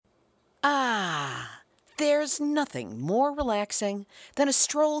There's nothing more relaxing than a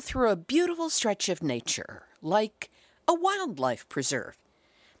stroll through a beautiful stretch of nature, like a wildlife preserve.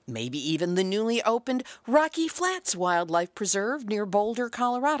 Maybe even the newly opened Rocky Flats Wildlife Preserve near Boulder,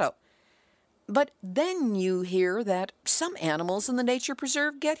 Colorado. But then you hear that some animals in the nature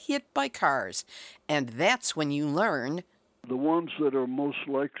preserve get hit by cars, and that's when you learn the ones that are most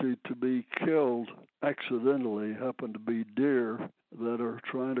likely to be killed accidentally happen to be deer that are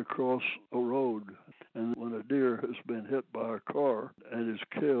trying to cross a road. And when a deer has been hit by a car and is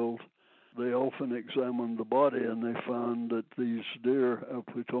killed, they often examine the body and they found that these deer have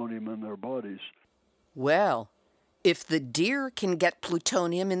plutonium in their bodies. Well, if the deer can get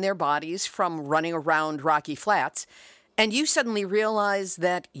plutonium in their bodies from running around Rocky Flats, and you suddenly realize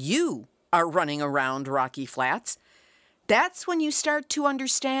that you are running around Rocky Flats, that's when you start to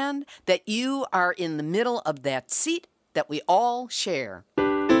understand that you are in the middle of that seat that we all share.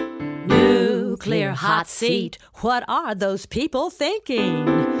 Nuclear hot seat, what are those people thinking?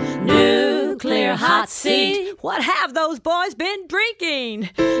 Nuclear hot seat, what have those boys been drinking?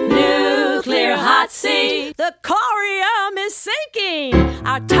 Nuclear hot seat, the corium is sinking.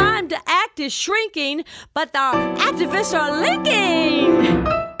 Our time to act is shrinking, but our activists are linking.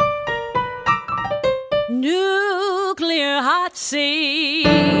 Nuclear hot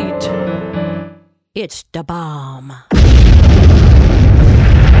seat, it's the bomb.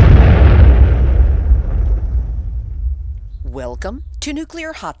 Welcome to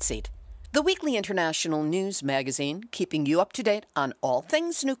Nuclear Hot Seat, the weekly international news magazine keeping you up to date on all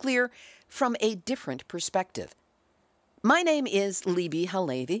things nuclear from a different perspective. My name is Libby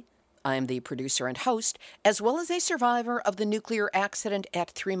Halevi. I am the producer and host, as well as a survivor of the nuclear accident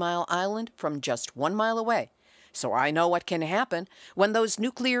at 3 Mile Island from just 1 mile away. So I know what can happen when those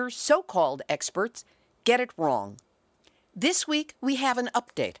nuclear so-called experts get it wrong. This week, we have an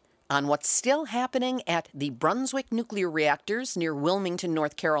update on what's still happening at the Brunswick nuclear reactors near Wilmington,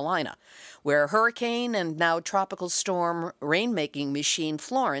 North Carolina, where hurricane and now tropical storm rainmaking machine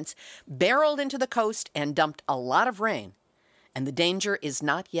Florence barreled into the coast and dumped a lot of rain. And the danger is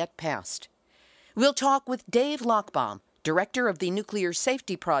not yet past. We'll talk with Dave Lochbaum, director of the Nuclear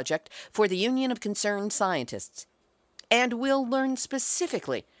Safety Project for the Union of Concerned Scientists. And we'll learn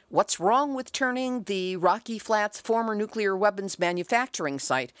specifically what's wrong with turning the Rocky Flats former nuclear weapons manufacturing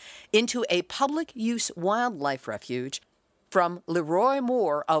site into a public-use wildlife refuge from Leroy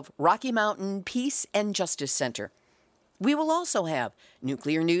Moore of Rocky Mountain Peace and Justice Center. We will also have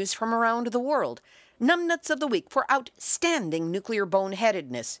nuclear news from around the world, numbnuts of the week for outstanding nuclear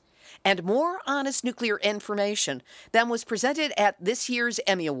boneheadedness, and more honest nuclear information than was presented at this year's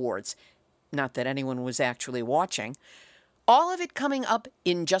Emmy Awards. Not that anyone was actually watching. All of it coming up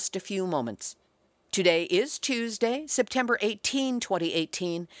in just a few moments. Today is Tuesday, September 18,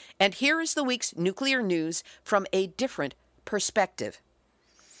 2018, and here is the week's nuclear news from a different perspective.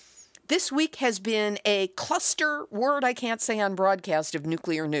 This week has been a cluster, word I can't say on broadcast, of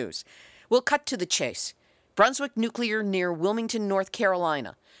nuclear news. We'll cut to the chase. Brunswick Nuclear near Wilmington, North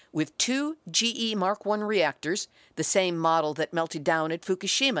Carolina, with 2 GE Mark I reactors, the same model that melted down at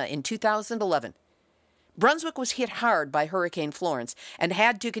Fukushima in 2011. Brunswick was hit hard by Hurricane Florence and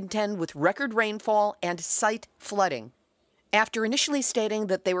had to contend with record rainfall and site flooding. After initially stating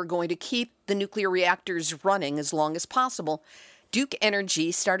that they were going to keep the nuclear reactors running as long as possible, Duke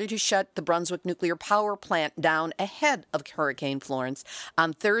Energy started to shut the Brunswick nuclear power plant down ahead of Hurricane Florence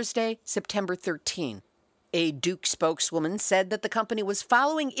on Thursday, September 13. A Duke spokeswoman said that the company was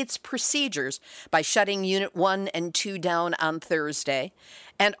following its procedures by shutting Unit 1 and 2 down on Thursday,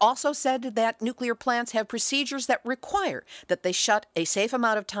 and also said that nuclear plants have procedures that require that they shut a safe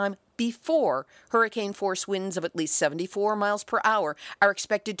amount of time before hurricane force winds of at least 74 miles per hour are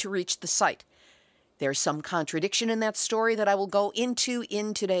expected to reach the site. There's some contradiction in that story that I will go into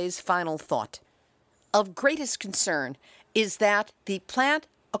in today's final thought. Of greatest concern is that the plant,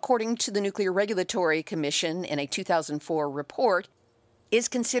 according to the Nuclear Regulatory Commission in a 2004 report, is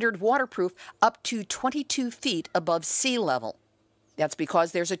considered waterproof up to 22 feet above sea level. That's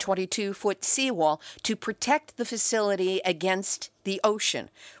because there's a 22-foot seawall to protect the facility against the ocean,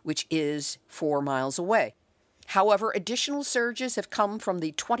 which is 4 miles away. However, additional surges have come from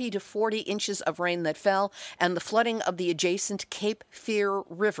the 20 to 40 inches of rain that fell and the flooding of the adjacent Cape Fear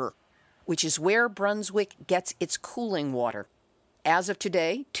River, which is where Brunswick gets its cooling water. As of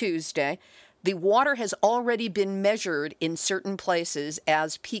today, Tuesday, the water has already been measured in certain places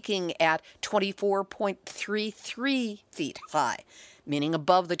as peaking at 24.33 feet high, meaning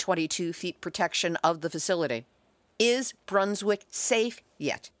above the 22 feet protection of the facility. Is Brunswick safe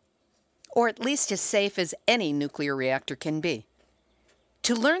yet? Or at least as safe as any nuclear reactor can be?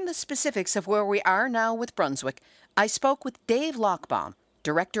 To learn the specifics of where we are now with Brunswick, I spoke with Dave Lochbaum,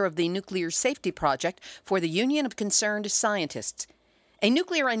 Director of the Nuclear Safety Project for the Union of Concerned Scientists. A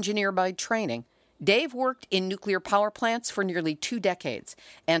nuclear engineer by training, Dave worked in nuclear power plants for nearly 2 decades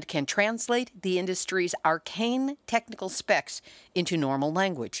and can translate the industry's arcane technical specs into normal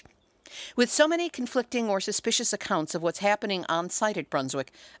language. With so many conflicting or suspicious accounts of what's happening on site at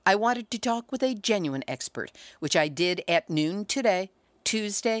Brunswick, I wanted to talk with a genuine expert, which I did at noon today,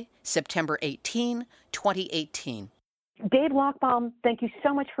 Tuesday, September 18, 2018. Dave Lochbaum, thank you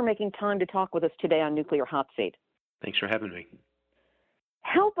so much for making time to talk with us today on Nuclear Hot Seat. Thanks for having me.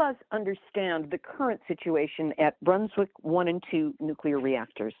 Help us understand the current situation at Brunswick 1 and 2 nuclear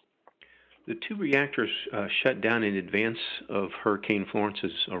reactors. The 2 reactors shut down in advance of Hurricane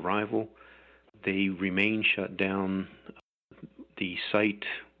Florence's arrival. They remain shut down. The site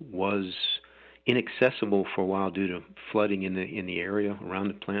was inaccessible for a while due to flooding in the area around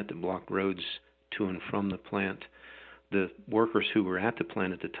the plant that blocked roads to and from the plant. The workers who were at the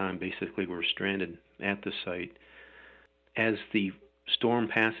plant at the time basically were stranded at the site. As the storm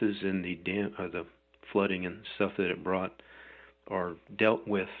passes and the flooding and stuff that it brought are dealt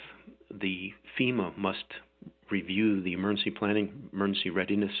with, the FEMA must review the emergency planning, emergency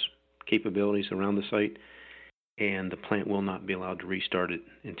readiness capabilities around the site, and the plant will not be allowed to restart it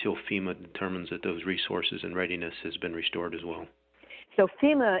until FEMA determines that those resources and readiness has been restored as well. So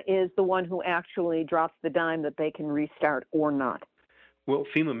FEMA is the one who actually drops the dime that they can restart or not? Well,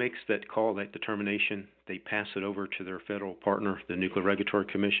 FEMA makes that call, that determination. They pass it over to their federal partner, the Nuclear Regulatory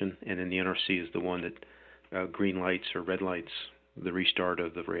Commission, and then the NRC is the one that green lights or red lights the restart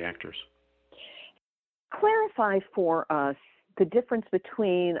of the reactors. Clarify for us the difference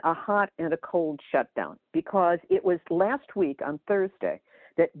between a hot and a cold shutdown, because it was last week on Thursday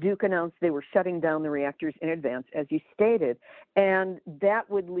that Duke announced they were shutting down the reactors in advance, as you stated, and that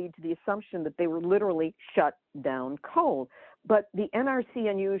would lead to the assumption that they were literally shut down cold. But the NRC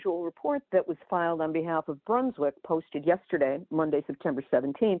unusual report that was filed on behalf of Brunswick, posted yesterday, Monday, September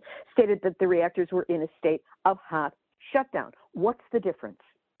 17, stated that the reactors were in a state of hot shutdown. What's the difference?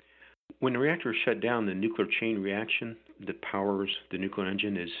 When the reactor is shut down, the nuclear chain reaction that powers the nuclear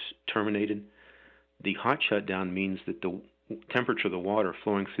engine is terminated. The hot shutdown means that the temperature of the water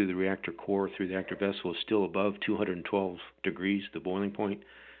flowing through the reactor core, through the reactor vessel, is still above 212 degrees, the boiling point.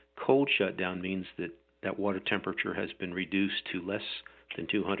 Cold shutdown means that that water temperature has been reduced to less than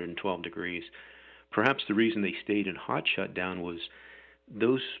 212 degrees. Perhaps the reason they stayed in hot shutdown was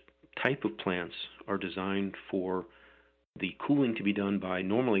those type of plants are designed for the cooling to be done by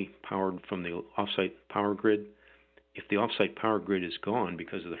normally powered from the offsite power grid. If the offsite power grid is gone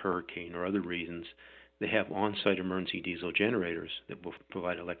because of the hurricane or other reasons, they have on-site emergency diesel generators that will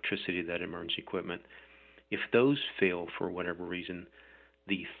provide electricity to that emergency equipment. If those fail for whatever reason,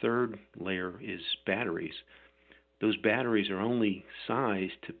 the third layer is batteries. Those batteries are only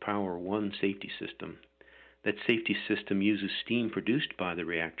sized to power one safety system. That safety system uses steam produced by the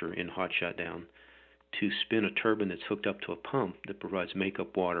reactor in hot shutdown to spin a turbine that's hooked up to a pump that provides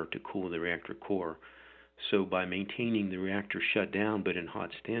makeup water to cool the reactor core. So by maintaining the reactor shut down but in hot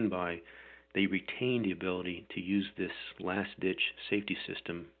standby, they retain the ability to use this last-ditch safety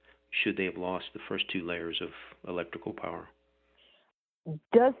system should they have lost the first 2 layers of electrical power.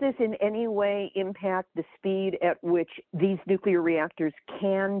 Does this in any way impact the speed at which these nuclear reactors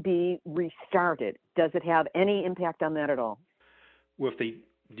can be restarted? Does it have any impact on that at all? Well, if they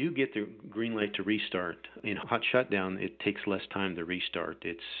do get the green light to restart, in hot shutdown, it takes less time to restart.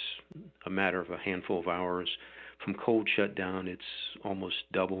 It's a matter of a handful of hours. From cold shutdown, it's almost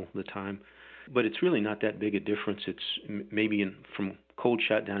double the time. But it's really not that big a difference. It's maybe from cold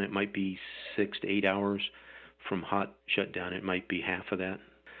shutdown, it might be 6 to 8 hours. From hot shutdown, it might be half of that.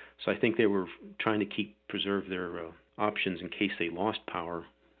 So I think they were trying to preserve their options in case they lost power,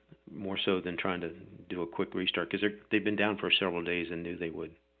 more so than trying to do a quick restart, because they've been down for several days and knew they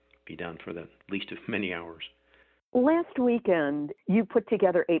would be down for at least many hours. Last weekend, you put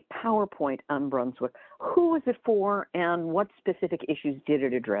together a PowerPoint on Brunswick. Who was it for, and what specific issues did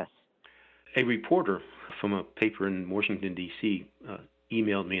it address? A reporter from a paper in Washington, D.C.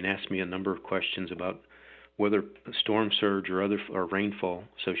 Emailed me and asked me a number of questions about whether a storm surge or rainfall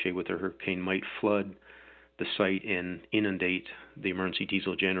associated with the hurricane might flood the site and inundate the emergency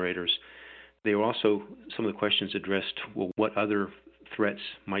diesel generators. They were also, some of the questions addressed, well, what other threats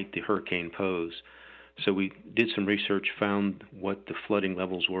might the hurricane pose? So we did some research, found what the flooding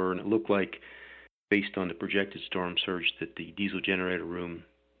levels were, and it looked like, based on the projected storm surge, that the diesel generator room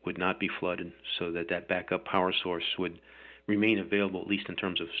would not be flooded, so that backup power source would remain available, at least in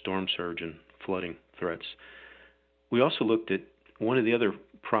terms of storm surge and flooding threats. We also looked at One of the other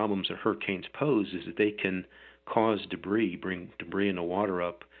problems that hurricanes pose is that they can cause debris, bring debris in the water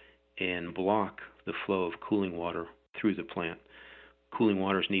up, and block the flow of cooling water through the plant. Cooling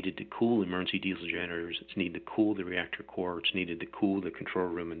water is needed to cool emergency diesel generators. It's needed to cool the reactor core. It's needed to cool the control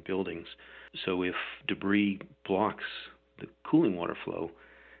room and buildings. So if debris blocks the cooling water flow,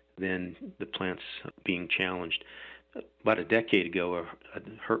 then the plant's being challenged. About a decade ago,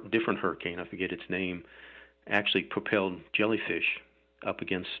 a different hurricane, I forget its name, actually propelled jellyfish up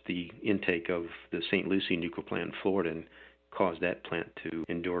against the intake of the St. Lucie nuclear plant in Florida and caused that plant to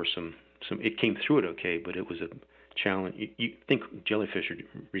endure some. It came through it okay, but it was a challenge. You think jellyfish are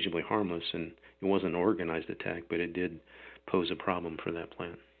reasonably harmless, and it wasn't an organized attack, but it did pose a problem for that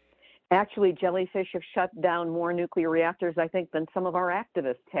plant. Actually, jellyfish have shut down more nuclear reactors, I think, than some of our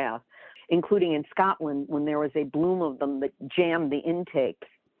activists have, including in Scotland when there was a bloom of them that jammed the intakes.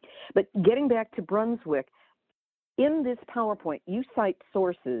 But getting back to Brunswick, in this PowerPoint, you cite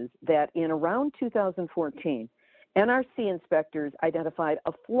sources that in around 2014, NRC inspectors identified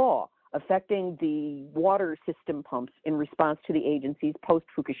a flaw affecting the water system pumps in response to the agency's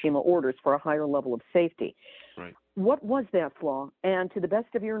post-Fukushima orders for a higher level of safety. Right. What was that flaw? And to the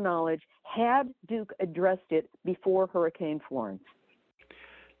best of your knowledge, had Duke addressed it before Hurricane Florence?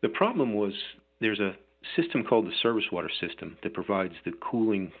 The problem was there's a system called the service water system that provides the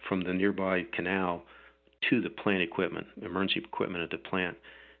cooling from the nearby canal to the plant equipment, emergency equipment at the plant.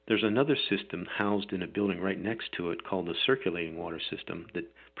 There's another system housed in a building right next to it called the circulating water system that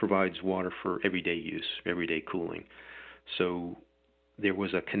provides water for everyday use, everyday cooling. So there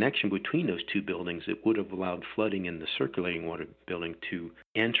was a connection between those two buildings that would have allowed flooding in the circulating water building to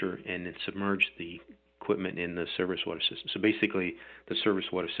enter and then submerge the equipment in the service water system. So basically, the service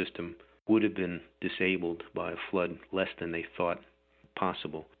water system would have been disabled by a flood less than they thought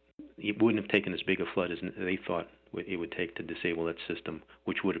possible. It wouldn't have taken as big a flood as they thought it would take to disable that system,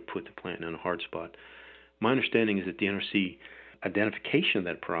 which would have put the plant in a hard spot. My understanding is that the NRC identification of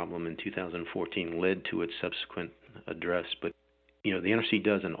that problem in 2014 led to its subsequent address. But, the NRC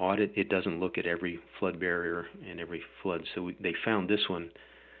does an audit. It doesn't look at every flood barrier and every flood. So they found this one.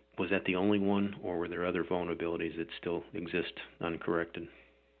 Was that the only one, or were there other vulnerabilities that still exist uncorrected?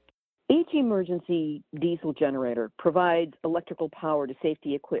 Each emergency diesel generator provides electrical power to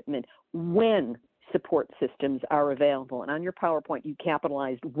safety equipment when support systems are available. And on your PowerPoint, you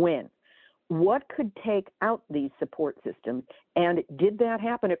capitalized when. What could take out these support systems? And did that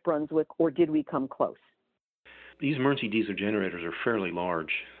happen at Brunswick, or did we come close? These emergency diesel generators are fairly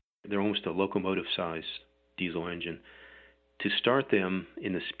large. They're almost a locomotive-sized diesel engine. To start them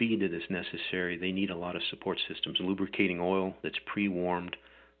in the speed that is necessary, they need a lot of support systems, lubricating oil that's pre-warmed.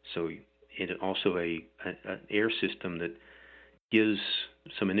 So it also an air system that gives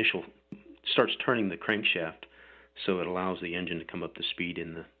some initial, starts turning the crankshaft so it allows the engine to come up to speed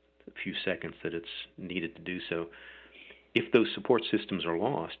in the few seconds that it's needed to do so. If those support systems are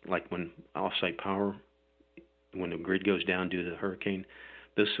lost, like when off-site power, when the grid goes down due to the hurricane,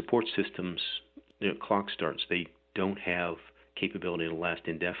 those support systems, clock starts, they don't have capability to last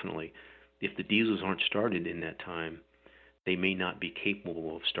indefinitely. If the diesels aren't started in that time, they may not be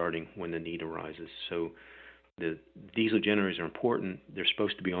capable of starting when the need arises. So the diesel generators are important. They're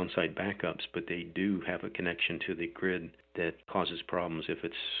supposed to be on-site backups, but they do have a connection to the grid that causes problems if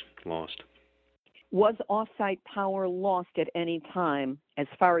it's lost. Was off-site power lost at any time, as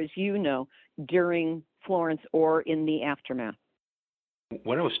far as you know, during Florence or in the aftermath?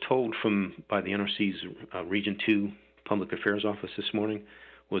 What I was told by the NRC's Region 2 Public Affairs Office this morning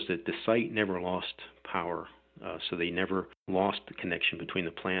was that the site never lost power. So they never lost the connection between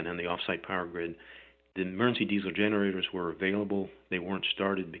the plant and the off-site power grid. The emergency diesel generators were available. They weren't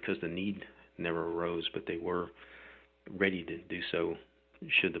started because the need never arose, but they were ready to do so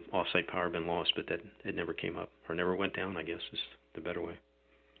should the off-site power have been lost, but that it never came up, or never went down, I guess is the better way.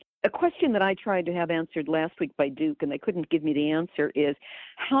 A question that I tried to have answered last week by Duke, and they couldn't give me the answer, is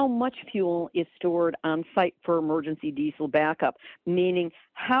how much fuel is stored on site for emergency diesel backup? Meaning,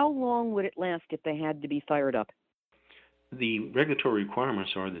 how long would it last if they had to be fired up? The regulatory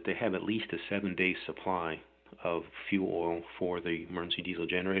requirements are that they have at least a 7-day supply of fuel oil for the emergency diesel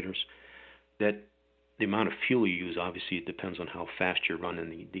generators. That the amount of fuel you use, obviously, it depends on how fast you're running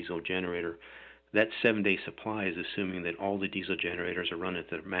the diesel generator. That 7-day supply is assuming that all the diesel generators are run at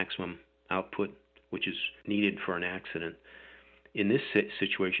their maximum output, which is needed for an accident. In this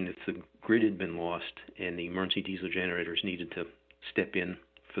situation, if the grid had been lost and the emergency diesel generators needed to step in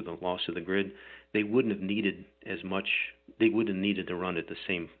for the loss of the grid, they wouldn't have needed as much, they wouldn't have needed to run at the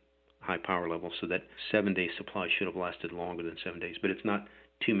same high power level. So that 7-day supply should have lasted longer than 7 days, but it's not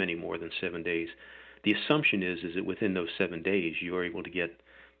too many more than 7 days. The assumption is that within those 7 days, you are able to get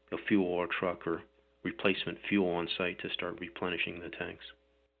a fuel oil truck or replacement fuel on site to start replenishing the tanks.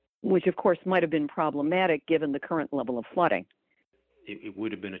 Which, of course, might have been problematic given the current level of flooding. It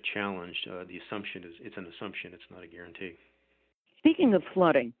would have been a challenge. The assumption is it's an assumption. It's not a guarantee. Speaking of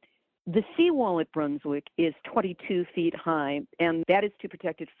flooding, the seawall at Brunswick is 22 feet high, and that is to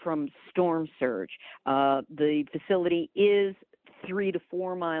protect it from storm surge. The facility is 3 to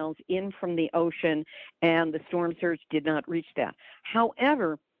 4 miles in from the ocean, and the storm surge did not reach that.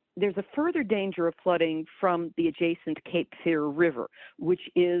 However, there's a further danger of flooding from the adjacent Cape Fear River, which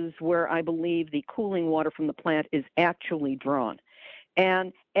is where I believe the cooling water from the plant is actually drawn.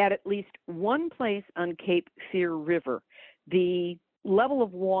 And at least one place on Cape Fear River, the level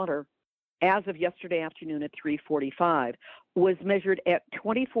of water as of yesterday afternoon at 3:45 was measured at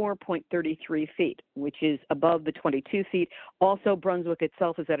 24.33 feet, which is above the 22 feet. Also, Brunswick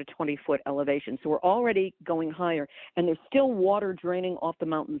itself is at a 20-foot elevation. So we're already going higher, and there's still water draining off the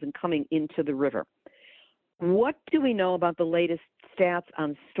mountains and coming into the river. What do we know about the latest stats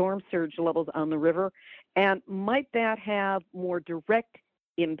on storm surge levels on the river? And might that have more direct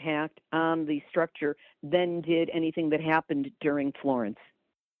impact on the structure than did anything that happened during Florence?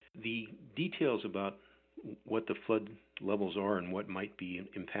 The details about what the flood levels are and what might be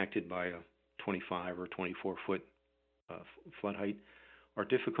impacted by a 25 or 24-foot flood height are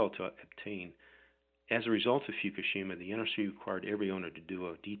difficult to obtain. As a result of Fukushima, the NRC required every owner to do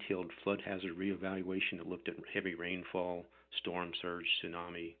a detailed flood hazard reevaluation that looked at heavy rainfall, storm surge,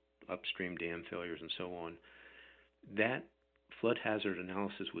 tsunami, upstream dam failures, and so on. That flood hazard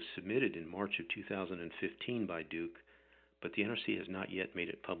analysis was submitted in March of 2015 by Duke, but the NRC has not yet made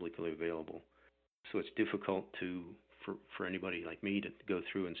it publicly available. So it's difficult for anybody like me to go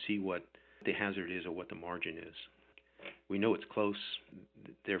through and see what the hazard is or what the margin is. We know it's close.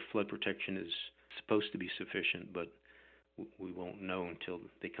 Their flood protection is supposed to be sufficient, but we won't know until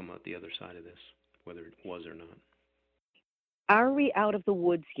they come out the other side of this, whether it was or not. Are we out of the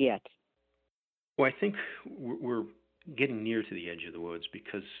woods yet? Well, I think we're getting near to the edge of the woods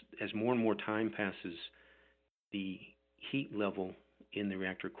because as more and more time passes, the heat level in the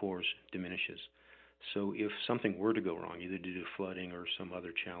reactor cores diminishes. So if something were to go wrong, either due to flooding or some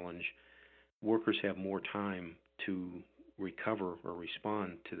other challenge, workers have more time to recover or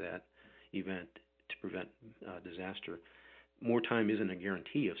respond to that event to prevent disaster. More time isn't a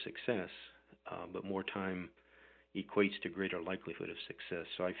guarantee of success, but more time equates to greater likelihood of success.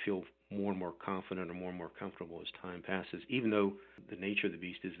 So I feel more and more confident or more and more comfortable as time passes, even though the nature of the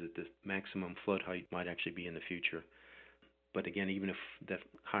beast is that the maximum flood height might actually be in the future. But again, even if that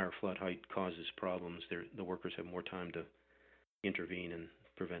higher flood height causes problems, the workers have more time to intervene and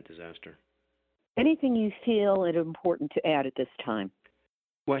prevent disaster. Anything you feel it important to add at this time?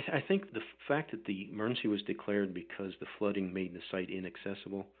 Well, I think the fact that the emergency was declared because the flooding made the site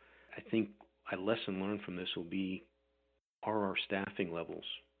inaccessible, I think a lesson learned from this will be, are our staffing levels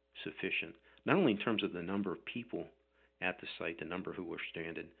sufficient? Not only in terms of the number of people at the site, the number who were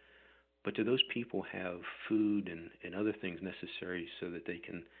stranded, but do those people have food and other things necessary so that they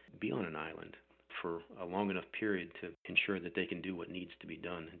can be on an island for a long enough period to ensure that they can do what needs to be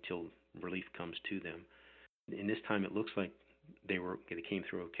done until relief comes to them? In this time, it looks like they came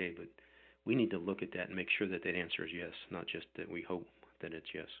through okay, but we need to look at that and make sure that that answer is yes, not just that we hope that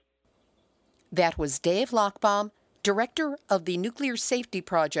it's yes. That was Dave Lochbaum, Director of the Nuclear Safety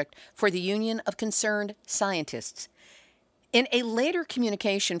Project for the Union of Concerned Scientists. In a later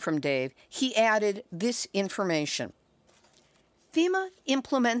communication from Dave, he added this information. FEMA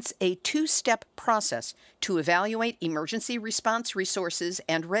implements a two-step process to evaluate emergency response resources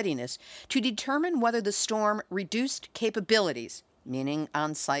and readiness to determine whether the storm reduced capabilities, meaning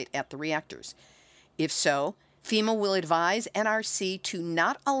on-site at the reactors. If so, FEMA will advise NRC to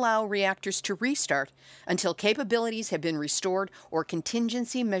not allow reactors to restart until capabilities have been restored or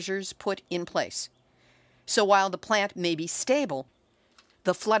contingency measures put in place. So while the plant may be stable,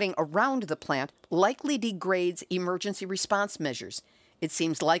 the flooding around the plant likely degrades emergency response measures. It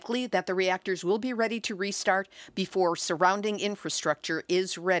seems likely that the reactors will be ready to restart before surrounding infrastructure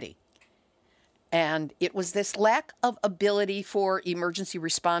is ready. And it was this lack of ability for emergency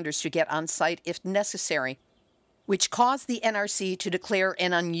responders to get on site if necessary, which caused the NRC to declare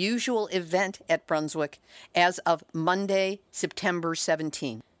an unusual event at Brunswick as of Monday, September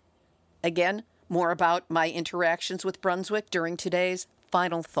 17. Again, more about my interactions with Brunswick during today's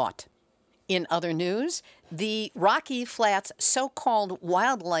Final Thought. In other news, the Rocky Flats so-called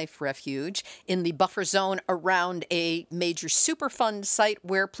wildlife refuge in the buffer zone around a major Superfund site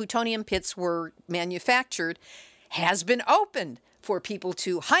where plutonium pits were manufactured has been opened for people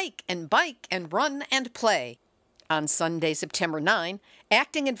to hike and bike and run and play. On Sunday, September 9,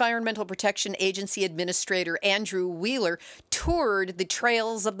 Acting Environmental Protection Agency Administrator Andrew Wheeler toured the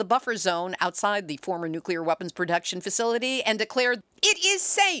trails of the buffer zone outside the former nuclear weapons production facility and declared it is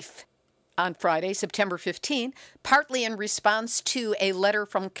safe. On Friday, September 15, partly in response to a letter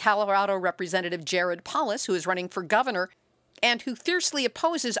from Colorado Representative Jared Polis, who is running for governor and who fiercely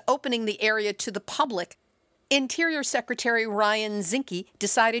opposes opening the area to the public, Interior Secretary Ryan Zinke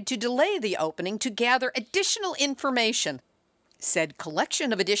decided to delay the opening to gather additional information. Said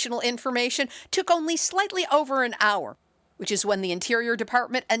collection of additional information took only slightly over an hour, which is when the Interior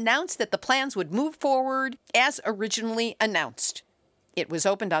Department announced that the plans would move forward as originally announced. It was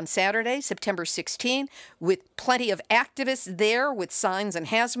opened on Saturday, September 16, with plenty of activists there with signs and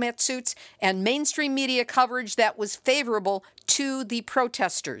hazmat suits and mainstream media coverage that was favorable to the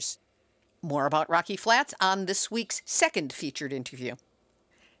protesters. More about Rocky Flats on this week's second featured interview.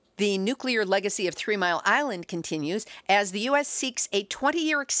 The nuclear legacy of 3 Mile Island continues as the U.S. seeks a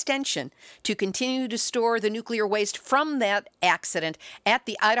 20-year extension to continue to store the nuclear waste from that accident at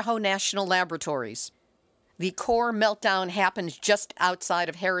the Idaho National Laboratories. The core meltdown happened just outside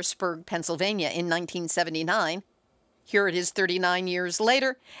of Harrisburg, Pennsylvania in 1979. Here it is 39 years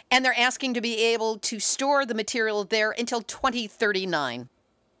later, and they're asking to be able to store the material there until 2039.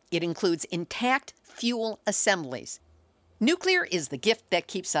 It includes intact fuel assemblies. Nuclear is the gift that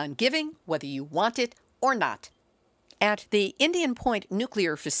keeps on giving, whether you want it or not. At the Indian Point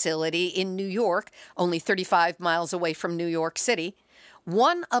Nuclear Facility in New York, only 35 miles away from New York City,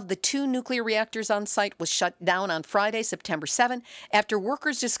 one of the 2 nuclear reactors on site was shut down on Friday, September 7, after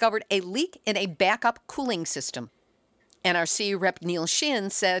workers discovered a leak in a backup cooling system. NRC Rep. Neil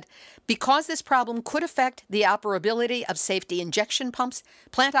Sheehan said, because this problem could affect the operability of safety injection pumps,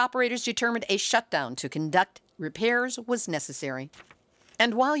 plant operators determined a shutdown to conduct repairs was necessary.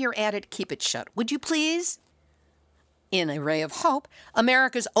 And while you're at it, keep it shut, would you please? In a ray of hope,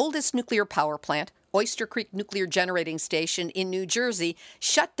 America's oldest nuclear power plant, Oyster Creek Nuclear Generating Station in New Jersey,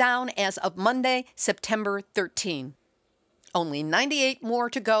 shut down as of Monday, September 13. Only 98 more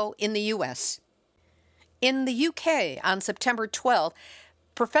to go in the U.S. In the UK, on September 12,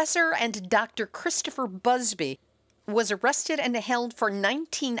 Professor and Dr. Christopher Busby was arrested and held for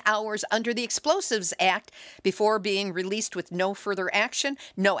 19 hours under the Explosives Act before being released with no further action,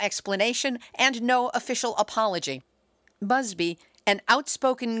 no explanation, and no official apology. Busby, an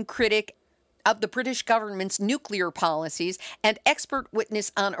outspoken critic of the British government's nuclear policies and expert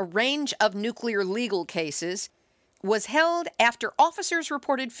witness on a range of nuclear legal cases, was held after officers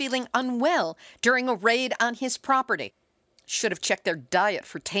reported feeling unwell during a raid on his property. Should have checked their diet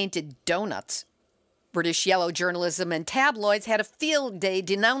for tainted donuts. British yellow journalism and tabloids had a field day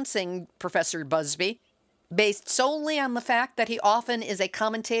denouncing Professor Busby, based solely on the fact that he often is a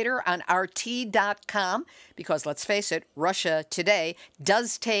commentator on RT.com, because let's face it, Russia today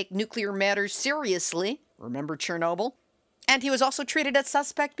does take nuclear matters seriously. Remember Chernobyl? And he was also treated as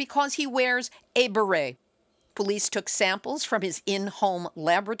suspect because he wears a beret. Police took samples from his in-home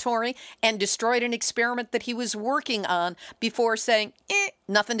laboratory and destroyed an experiment that he was working on before saying,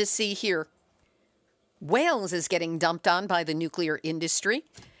 nothing to see here. Wales is getting dumped on by the nuclear industry.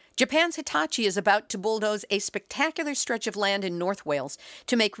 Japan's Hitachi is about to bulldoze a spectacular stretch of land in North Wales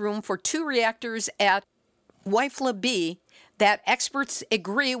to make room for 2 reactors at Wyfla B that experts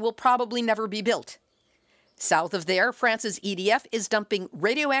agree will probably never be built. South of there, France's EDF is dumping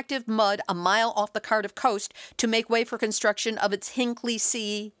radioactive mud a mile off the Cardiff coast to make way for construction of its Hinkley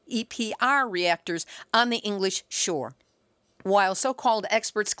C EPR reactors on the English shore. While so-called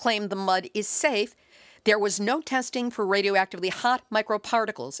experts claim the mud is safe, there was no testing for radioactively hot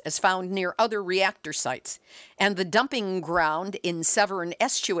microparticles as found near other reactor sites, and the dumping ground in Severn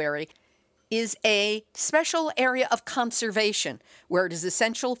Estuary is a special area of conservation where it is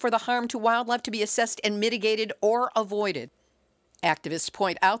essential for the harm to wildlife to be assessed and mitigated or avoided. Activists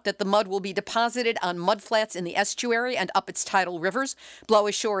point out that the mud will be deposited on mudflats in the estuary and up its tidal rivers, blow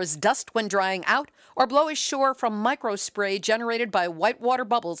ashore as dust when drying out, or blow ashore from microspray generated by whitewater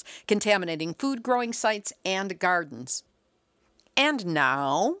bubbles contaminating food-growing sites and gardens. And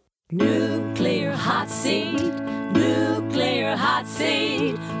now... Nuclear hot seat, nuclear hot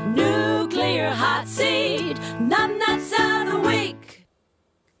seat, nuclear hot seat, numbnuts of the week.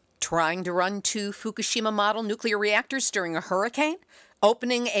 Trying to run 2 Fukushima model nuclear reactors during a hurricane?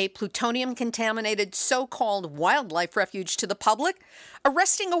 Opening a plutonium-contaminated so-called wildlife refuge to the public?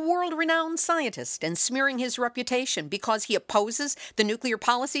 Arresting a world-renowned scientist and smearing his reputation because he opposes the nuclear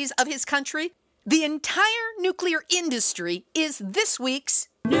policies of his country? The entire nuclear industry is this week's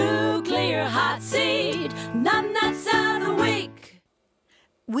Nuclear hot seat, numbnuts of the week.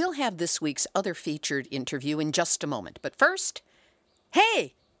 We'll have this week's other featured interview in just a moment. But first,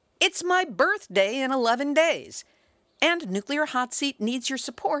 hey, it's my birthday in 11 days. And Nuclear Hot Seat needs your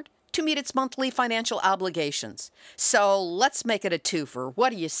support to meet its monthly financial obligations. So let's make it a twofer.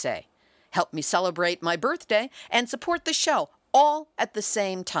 What do you say? Help me celebrate my birthday and support the show all at the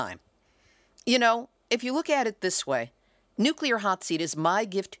same time. You know, if you look at it this way, Nuclear Hot Seat is my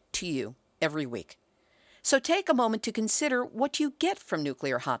gift to you every week. So take a moment to consider what you get from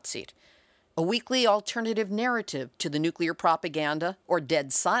Nuclear Hot Seat. A weekly alternative narrative to the nuclear propaganda or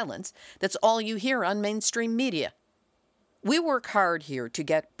dead silence that's all you hear on mainstream media. We work hard here to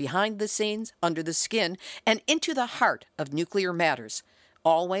get behind the scenes, under the skin, and into the heart of nuclear matters,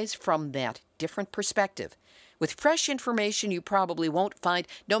 always from that different perspective, with fresh information you probably won't find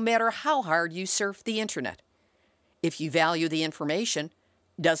no matter how hard you surf the internet. If you value the information,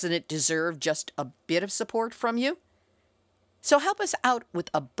 doesn't it deserve just a bit of support from you? So help us out with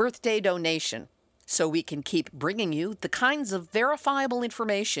a birthday donation so we can keep bringing you the kinds of verifiable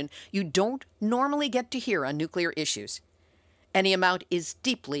information you don't normally get to hear on nuclear issues. Any amount is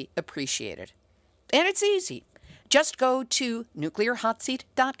deeply appreciated. And it's easy. Just go to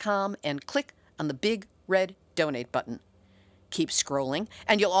nuclearhotseat.com and click on the big red donate button. Keep scrolling,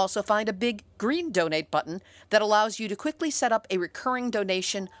 and you'll also find a big green donate button that allows you to quickly set up a recurring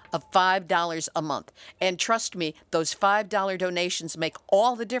donation of $5 a month. And trust me, those $5 donations make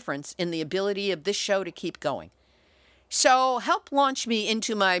all the difference in the ability of this show to keep going. So help launch me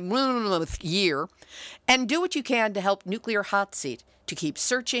into my year, and do what you can to help Nuclear Hot Seat to keep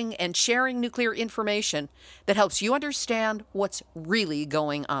searching and sharing nuclear information that helps you understand what's really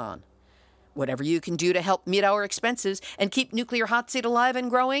going on. Whatever you can do to help meet our expenses and keep Nuclear Hot Seat alive and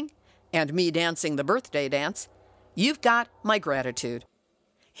growing, and me dancing the birthday dance, you've got my gratitude.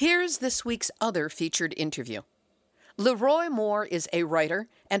 Here's this week's other featured interview. Leroy Moore is a writer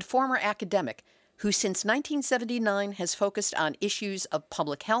and former academic who since 1979 has focused on issues of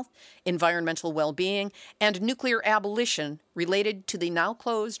public health, environmental well-being, and nuclear abolition related to the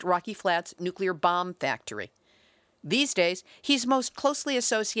now-closed Rocky Flats nuclear bomb factory. These days, he's most closely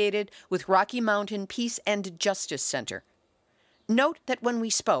associated with Rocky Mountain Peace and Justice Center. Note that when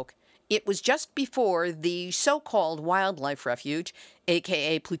we spoke, it was just before the so-called wildlife refuge,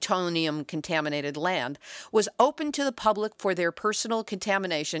 aka plutonium-contaminated land, was open to the public for their personal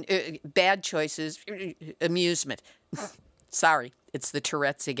contamination, bad choices, amusement. Sorry, it's the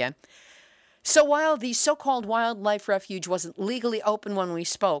Tourette's again. So while the so-called wildlife refuge wasn't legally open when we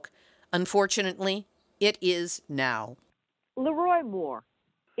spoke, unfortunately, it is now. Leroy Moore,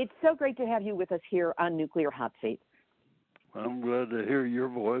 it's so great to have you with us here on Nuclear Hot Seat. I'm glad to hear your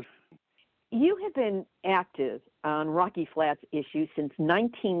voice. You have been active on Rocky Flats issues since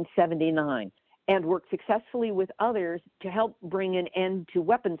 1979 and worked successfully with others to help bring an end to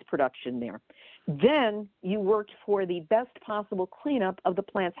weapons production there. Then you worked for the best possible cleanup of the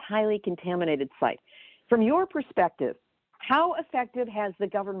plant's highly contaminated site. From your perspective, how effective has the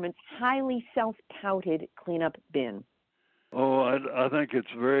government's highly self-touted cleanup been? Oh, I think it's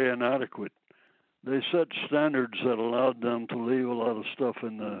very inadequate. They set standards that allowed them to leave a lot of stuff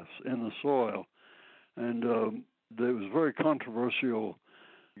in the soil, and it was very controversial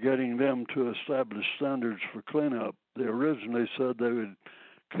getting them to establish standards for cleanup. They originally said they would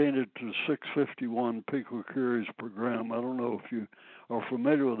clean it to 651 picocuries per gram. I don't know if you are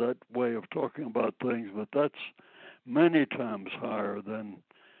familiar with that way of talking about things, but that's many times higher than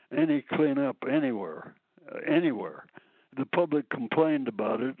any cleanup anywhere. The public complained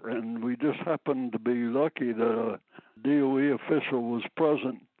about it, and we just happened to be lucky that a DOE official was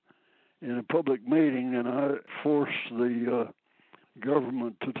present in a public meeting, and I forced the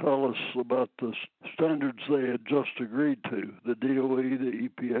government to tell us about the standards they had just agreed to, the DOE, the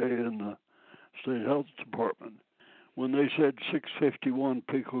EPA, and the State Health Department. When they said 651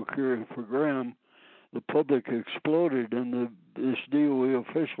 picocurie per gram, the public exploded, and this DOE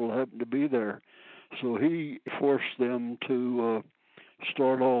official happened to be there. So he forced them to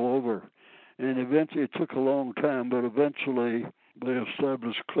start all over. And eventually, it took a long time, but eventually they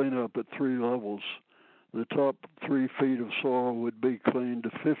established cleanup at 3 levels. The top 3 feet of soil would be cleaned to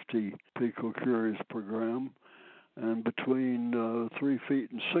 50 picocuries per gram, and between 3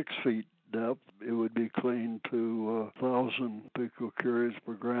 feet and 6 feet depth, it would be cleaned to 1,000 picocuries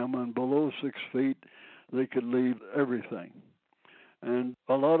per gram, and below 6 feet, they could leave everything. And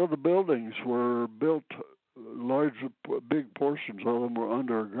a lot of the buildings were built, big portions of them were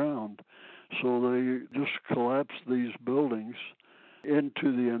underground. So they just collapsed these buildings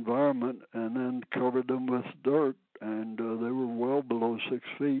into the environment and then covered them with dirt. And they were well below 6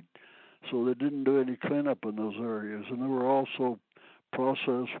 feet. So they didn't do any cleanup in those areas. And there were also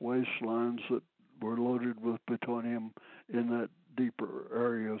process waste lines that were loaded with plutonium in that deeper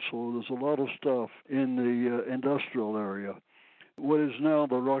area. So there's a lot of stuff in the industrial area. What is now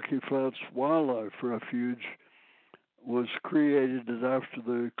the Rocky Flats Wildlife Refuge was created after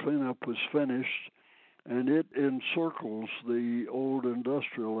the cleanup was finished, and it encircles the old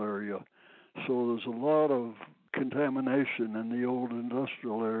industrial area. So there's a lot of contamination in the old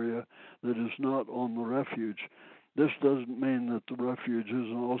industrial area that is not on the refuge. This doesn't mean that the refuge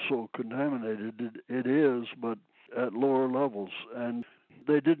isn't also contaminated. It is, but at lower levels. And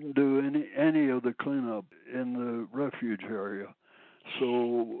they didn't do any of the cleanup in the refuge area.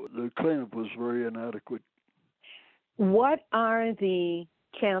 So the cleanup was very inadequate. What are the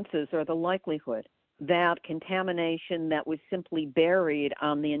chances or the likelihood that contamination that was simply buried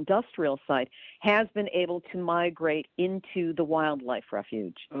on the industrial site has been able to migrate into the wildlife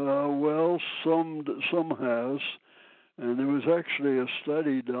refuge? Well, some has. And there was actually a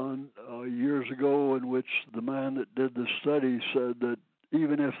study done years ago in which the man that did the study said that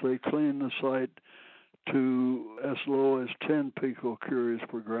even if they clean the site to as low as 10 picocuries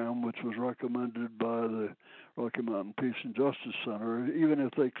per gram, which was recommended by the Rocky Mountain Peace and Justice Center, even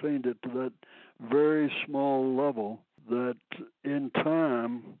if they cleaned it to that very small level, that in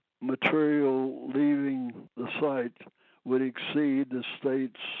time, material leaving the site would exceed the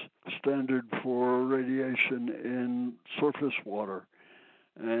state's standard for radiation in surface water.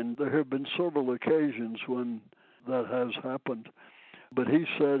 And there have been several occasions when that has happened. But he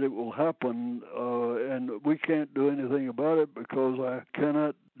said it will happen, and we can't do anything about it because I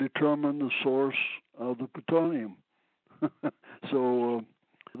cannot determine the source of the plutonium. So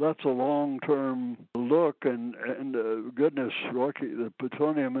that's a long-term look, and goodness, the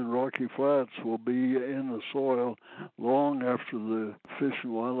plutonium in Rocky Flats will be in the soil long after the Fish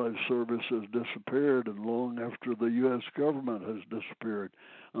and Wildlife Service has disappeared and long after the U.S. government has disappeared,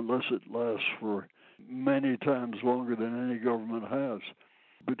 unless it lasts for many times longer than any government has.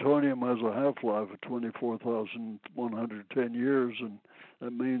 Plutonium has a half-life of 24,110 years, and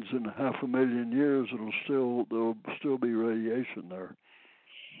that means in 500,000 years there'll still be radiation there.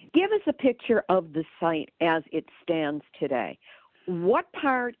 Give us a picture of the site as it stands today. What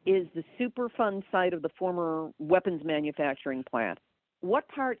part is the Superfund site of the former weapons manufacturing plant? What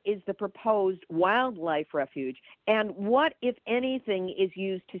part is the proposed wildlife refuge? And what, if anything, is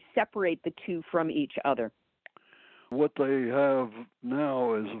used to separate the two from each other? What they have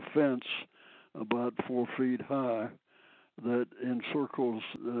now is a fence about 4 feet high that encircles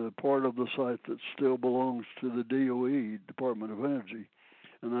the part of the site that still belongs to the DOE, Department of Energy,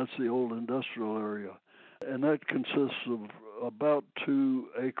 and that's the old industrial area. And that consists of about 2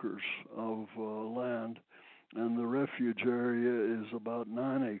 acres of land, and the refuge area is about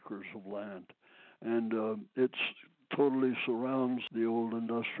 9 acres of land. And it totally surrounds the old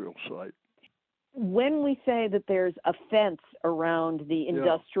industrial site. When we say that there's a fence around the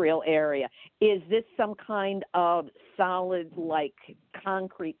industrial area, is this some kind of solid, like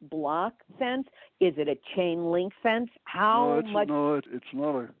concrete block fence? Is it a chain link fence? It's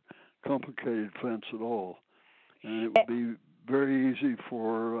not a complicated fence at all, and it would be very easy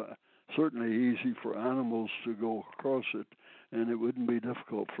certainly easy for animals to go across it, and it wouldn't be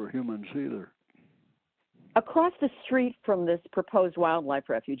difficult for humans either. Across the street from this proposed wildlife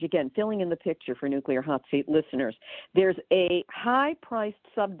refuge, again, filling in the picture for Nuclear Hot Seat listeners, there's a high-priced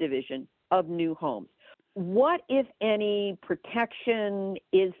subdivision of new homes. What, if any, protection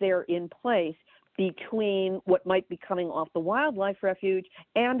is there in place between what might be coming off the wildlife refuge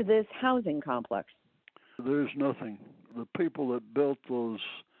and this housing complex? There's nothing. The people that built those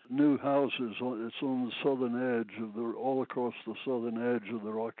new houses, it's on the southern edge all across the southern edge of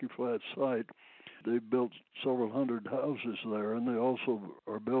the Rocky Flats site. They built several hundred houses there, and they also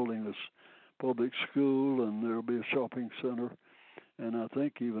are building this public school, and there'll be a shopping center, and I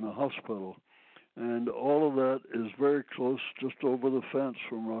think even a hospital. And all of that is very close, just over the fence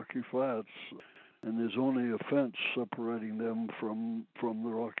from Rocky Flats, and there's only a fence separating them from the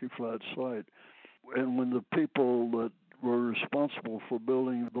Rocky Flats site. And when the people that were responsible for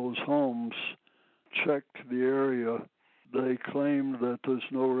building those homes checked the area, they claimed that there's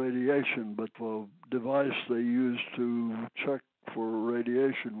no radiation, but the device they used to check for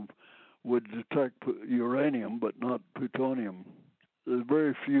radiation would detect uranium, but not plutonium. There's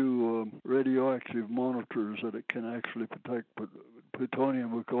very few radioactive monitors that it can actually detect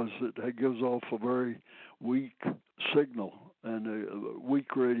plutonium because it gives off a very weak signal and a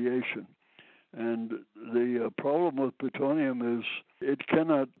weak radiation. And the problem with plutonium is it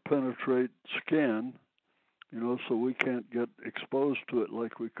cannot penetrate skin, so we can't get exposed to it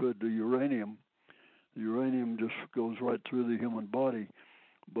like we could to uranium. The uranium just goes right through the human body,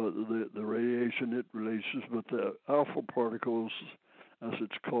 but the radiation it releases, but the alpha particles, as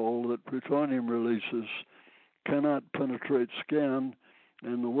it's called, that plutonium releases, cannot penetrate skin,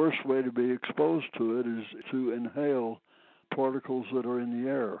 and the worst way to be exposed to it is to inhale particles that are in the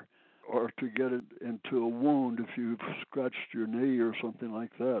air, or to get it into a wound if you've scratched your knee or something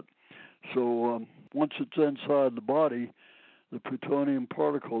like that. So once it's inside the body, the plutonium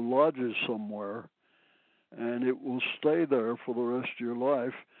particle lodges somewhere, and it will stay there for the rest of your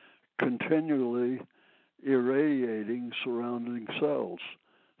life, continually irradiating surrounding cells.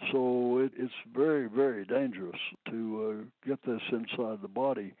 So it's very, very dangerous to get this inside the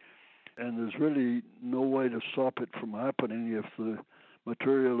body. And there's really no way to stop it from happening if the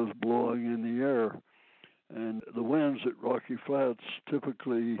material is blowing in the air. And the winds at Rocky Flats,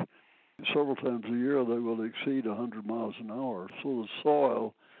 typically several times a year, they will exceed 100 miles an hour. So the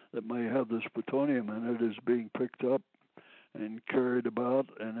soil that may have this plutonium in it is being picked up and carried about,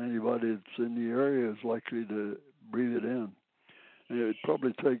 and anybody that's in the area is likely to breathe it in. And it would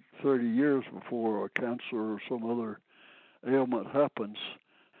probably take 30 years before a cancer or some other ailment happens.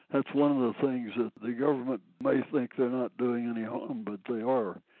 That's one of the things that the government may think they're not doing any harm, but they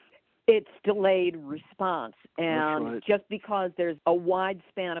are. It's delayed response. And That's right. Just because there's a wide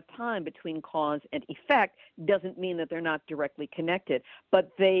span of time between cause and effect doesn't mean that they're not directly connected.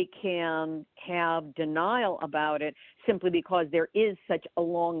 But they can have denial about it simply because there is such a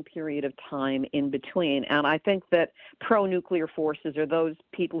long period of time in between. And I think that pro-nuclear forces, or those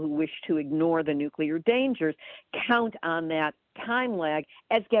people who wish to ignore the nuclear dangers, count on that time lag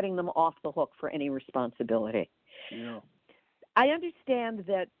as getting them off the hook for any responsibility. Yeah. I understand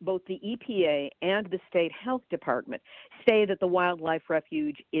that both the EPA and the State Health Department say that the wildlife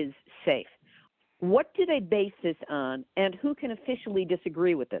refuge is safe. What do they base this on, and who can officially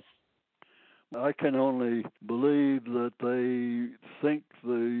disagree with this? I can only believe that they think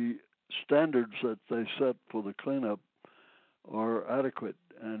the standards that they set for the cleanup are adequate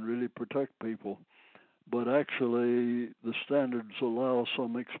and really protect people. But actually, the standards allow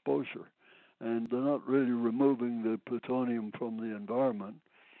some exposure, and they're not really removing the plutonium from the environment.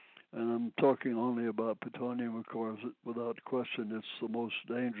 And I'm talking only about plutonium, of course. Without question, it's the most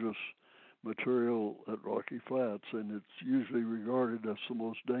dangerous material at Rocky Flats, and it's usually regarded as the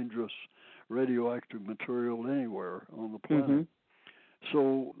most dangerous radioactive material anywhere on the planet. Mm-hmm.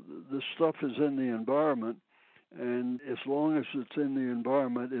 So this stuff is in the environment, and as long as it's in the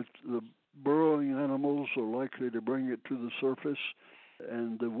environment, the burrowing animals are likely to bring it to the surface,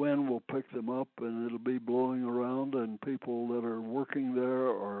 and the wind will pick them up, and it'll be blowing around, and people that are working there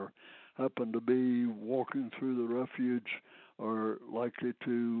or happen to be walking through the refuge are likely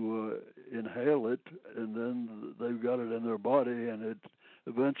to inhale it, and then they've got it in their body, and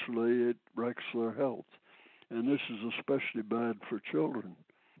eventually it wrecks their health. And this is especially bad for children.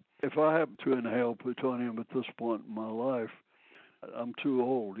 If I happen to inhale plutonium at this point in my life, I'm too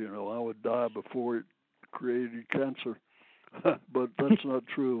old, I would die before it created cancer. But that's not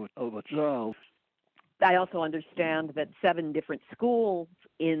true of a child. I also understand that 7 different schools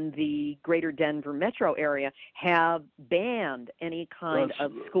in the greater Denver metro area have banned any kind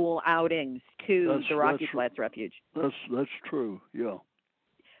of school outings to the Rocky Flats Refuge. That's true, yeah.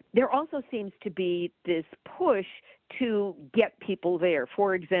 There also seems to be this push to get people there.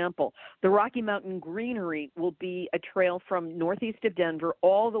 For example, the Rocky Mountain Greenery will be a trail from northeast of Denver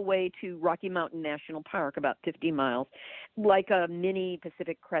all the way to Rocky Mountain National Park, about 50 miles, like a mini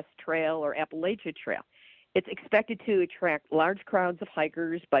Pacific Crest Trail or Appalachia Trail. It's expected to attract large crowds of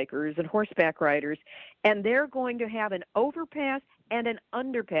hikers, bikers, and horseback riders, and they're going to have an overpass and an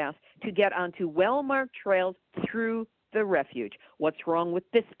underpass to get onto well-marked trails through the refuge. What's wrong with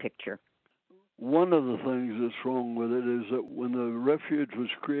this picture? One of the things that's wrong with it is that when the refuge was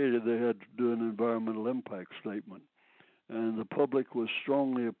created, they had to do an environmental impact statement. And the public was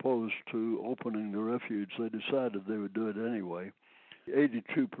strongly opposed to opening the refuge. They decided they would do it anyway.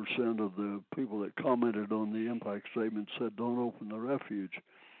 82% of the people that commented on the impact statement said don't open the refuge.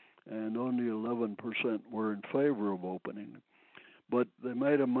 And only 11% were in favor of opening it. But they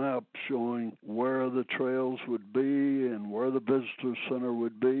made a map showing where the trails would be and where the visitor center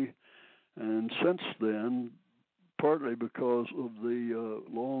would be. And since then, partly because of the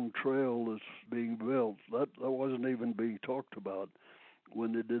long trail that's being built, that wasn't even being talked about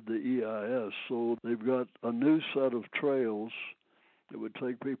when they did the EIS. So they've got a new set of trails that would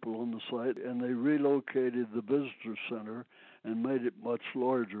take people on the site, and they relocated the visitor center and made it much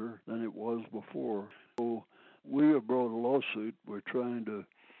larger than it was before. So we have brought a lawsuit. We're trying to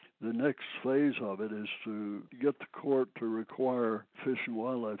The next phase of it is to get the court to require Fish and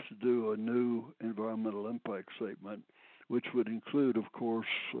Wildlife to do a new environmental impact statement, which would include, of course,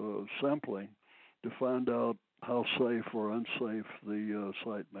 sampling to find out how safe or unsafe the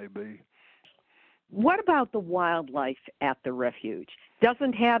site may be. What about the wildlife at the refuge?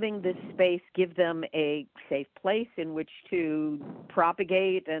 Doesn't having this space give them a safe place in which to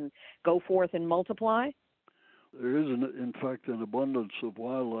propagate and go forth and multiply? There is, in fact, an abundance of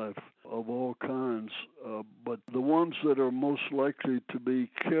wildlife of all kinds, but the ones that are most likely to be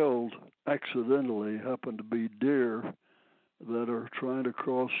killed accidentally happen to be deer that are trying to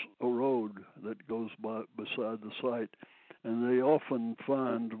cross a road that goes beside the site. And they often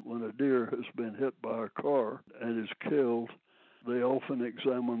find when a deer has been hit by a car and is killed, they often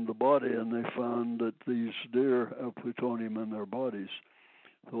examine the body and they found that these deer have plutonium in their bodies.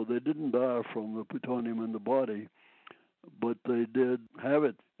 So they didn't die from the plutonium in the body, but they did have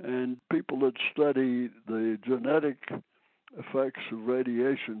it. And people that study the genetic effects of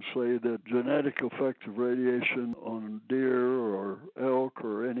radiation say that genetic effect of radiation on deer or elk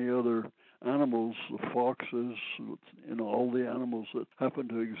or any other animals, the foxes, all the animals that happen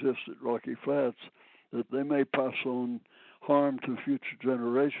to exist at Rocky Flats, that they may pass on harm to future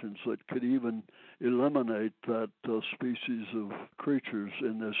generations that could even eliminate that species of creatures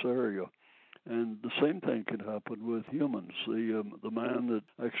in this area. And the same thing can happen with humans. The man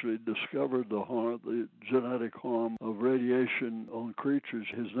that actually discovered the genetic harm of radiation on creatures,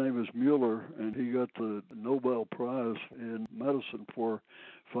 his name is Mueller, and he got the Nobel Prize in medicine for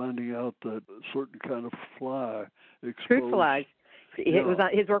finding out that a certain kind of fly exposed. Fruit flies.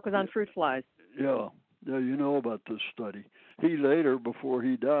 His work was on fruit flies. Yeah. Yeah, you know about this study. He later, before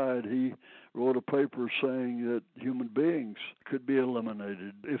he died, he wrote a paper saying that human beings could be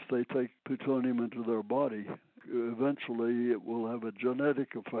eliminated if they take plutonium into their body. Eventually, it will have a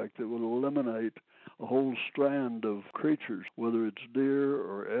genetic effect that will eliminate a whole strand of creatures, whether it's deer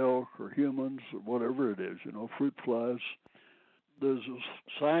or elk or humans or whatever it is, fruit flies. There's a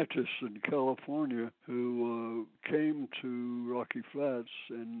scientist in California who came to Rocky Flats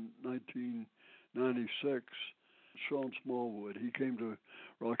in 1996, Sean Smallwood. He came to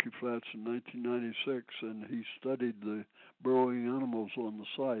Rocky Flats in 1996, and he studied the burrowing animals on the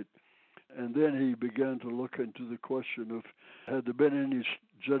site. And then he began to look into the question of, had there been any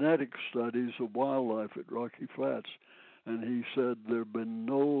genetic studies of wildlife at Rocky Flats? And he said there have been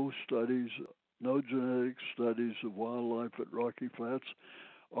no genetic studies of wildlife at Rocky Flats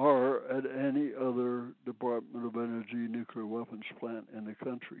or at any other Department of Energy nuclear weapons plant in the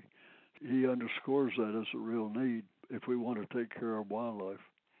country. He underscores that as a real need if we want to take care of wildlife.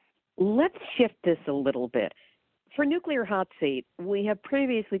 Let's shift this a little bit. For Nuclear Hot Seat, we have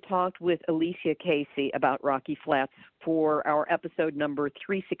previously talked with Alicia Casey about Rocky Flats for our episode number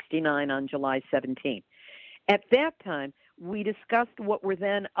 369 on July 17th. At that time, we discussed what were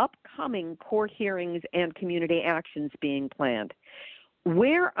then upcoming court hearings and community actions being planned.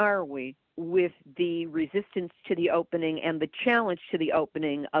 Where are we with the resistance to the opening and the challenge to the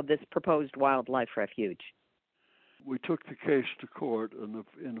opening of this proposed wildlife refuge? We took the case to court, and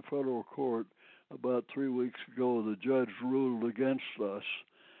in the federal court about 3 weeks ago, the judge ruled against us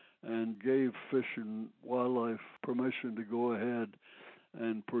and gave Fish and Wildlife permission to go ahead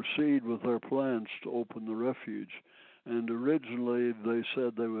and proceed with our plans to open the refuge. And originally they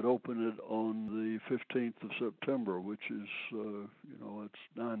said they would open it on the 15th of September, which is, it's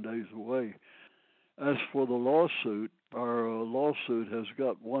 9 days away. As for the lawsuit, our lawsuit has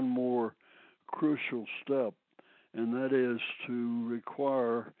got one more crucial step, and that is to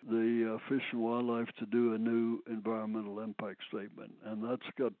require the Fish and Wildlife to do a new environmental impact statement, and that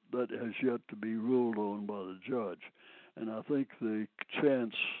has yet to be ruled on by the judge. And I think the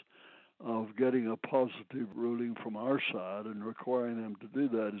chance of getting a positive ruling from our side and requiring them to do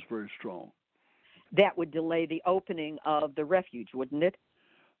that is very strong. That would delay the opening of the refuge, wouldn't it?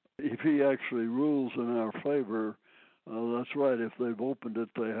 If he actually rules in our favor, that's right. If they've opened it,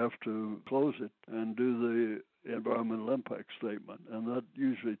 they have to close it and do the environmental impact statement. And that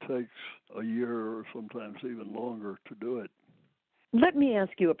usually takes a year or sometimes even longer to do it. Let me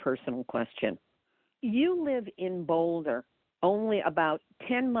ask you a personal question. You live in Boulder, only about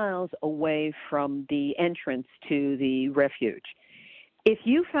 10 miles away from the entrance to the refuge. If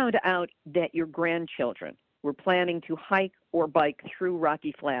you found out that your grandchildren were planning to hike or bike through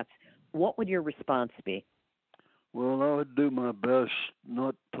Rocky Flats, what would your response be? Well, I would do my best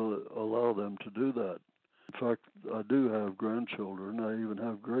not to allow them to do that. In fact, I do have grandchildren. I even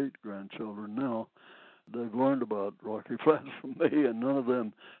have great-grandchildren now. They've learned about Rocky Flats from me, and none of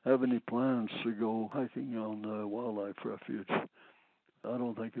them have any plans to go hiking on the wildlife refuge. I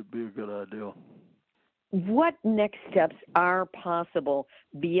don't think it'd be a good idea. What next steps are possible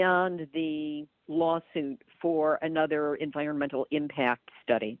beyond the lawsuit for another environmental impact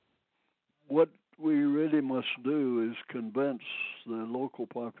study? What we really must do is convince the local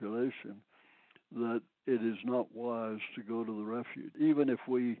population that it is not wise to go to the refuge. Even if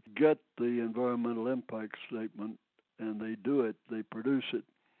we get the environmental impact statement and they do it, they produce it,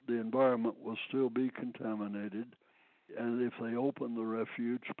 the environment will still be contaminated. And if they open the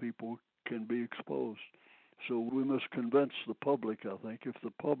refuge, people can be exposed. So we must convince the public, I think. If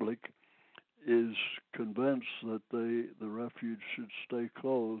the public is convinced that the refuge should stay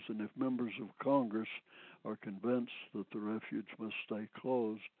closed, and if members of Congress are convinced that the refuge must stay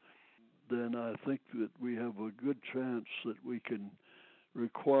closed, then I think that we have a good chance that we can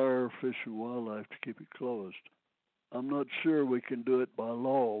require Fish and Wildlife to keep it closed. I'm not sure we can do it by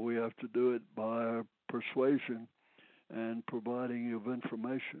law. We have to do it by persuasion and providing of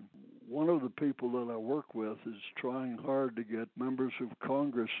information. One of the people that I work with is trying hard to get members of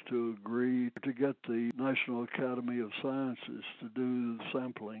Congress to agree to get the National Academy of Sciences to do the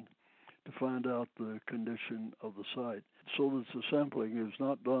sampling to find out the condition of the site, so that the sampling is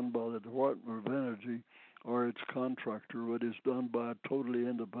not done by the Department of Energy or its contractor, but is done by a totally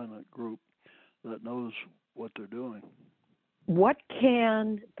independent group that knows what they're doing. What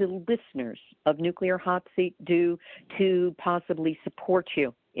can the listeners of Nuclear Hot Seat do to possibly support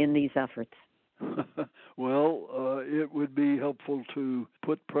you in these efforts? Well, it would be helpful to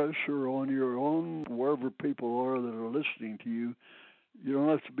put pressure on your own, wherever people are that are listening to you. You don't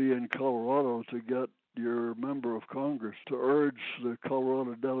have to be in Colorado to get your member of Congress to urge the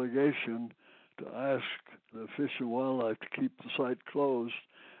Colorado delegation to ask the Fish and Wildlife to keep the site closed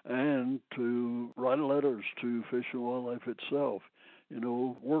and to write letters to Fish and Wildlife itself.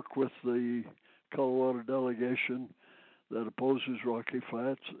 Work with the Colorado delegation that opposes Rocky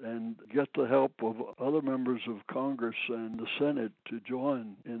Flats and get the help of other members of Congress and the Senate to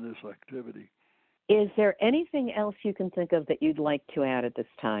join in this activity. Is there anything else you can think of that you'd like to add at this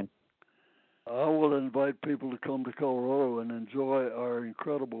time? I will invite people to come to Colorado and enjoy our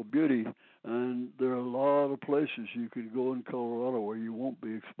incredible beauty. And there are a lot of places you can go in Colorado where you won't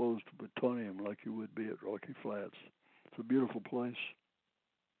be exposed to plutonium like you would be at Rocky Flats. It's a beautiful place.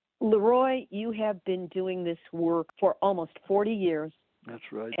 Leroy, you have been doing this work for almost 40 years.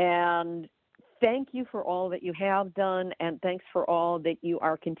 That's right. And thank you for all that you have done, and thanks for all that you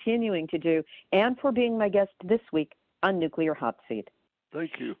are continuing to do, and for being my guest this week on Nuclear Hot Seat.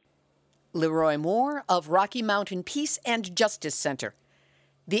 Thank you. Leroy Moore of Rocky Mountain Peace and Justice Center.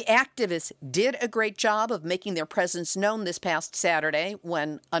 The activists did a great job of making their presence known this past Saturday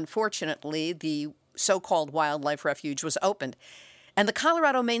when, unfortunately, the so-called wildlife refuge was opened. And the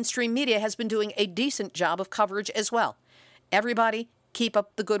Colorado mainstream media has been doing a decent job of coverage as well. Everybody, keep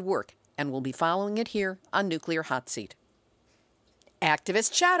up the good work, and we'll be following it here on Nuclear Hot Seat.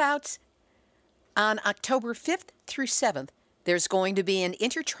 Activist shout-outs. On October 5th through 7th, there's going to be an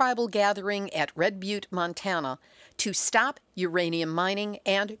intertribal gathering at Red Butte, Montana, to stop uranium mining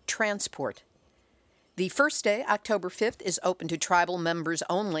and transport. The first day, October 5th, is open to tribal members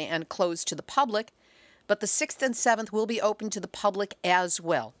only and closed to the public, but the 6th and 7th will be open to the public as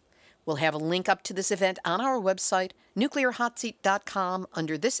well. We'll have a link up to this event on our website, nuclearhotseat.com,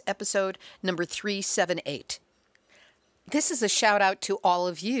 under this episode, number 378. This is a shout-out to all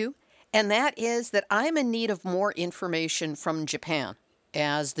of you, and that is that I'm in need of more information from Japan,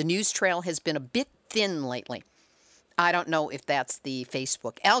 as the news trail has been a bit thin lately. I don't know if that's the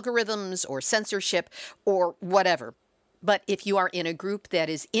Facebook algorithms or censorship or whatever, but if you are in a group that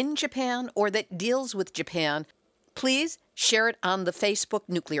is in Japan or that deals with Japan, please share it on the Facebook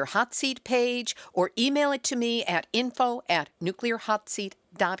Nuclear Hot Seat page or email it to me at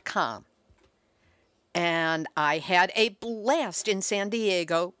info@nuclearhotseat.com. And I had a blast in San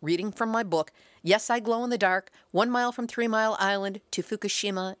Diego reading from my book, Yes, I Glow in the Dark, 1 Mile from 3 Mile Island to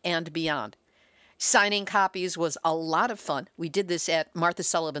Fukushima and Beyond. Signing copies was a lot of fun. We did this at Martha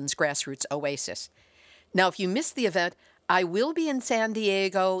Sullivan's Grassroots Oasis. Now, if you missed the event, I will be in San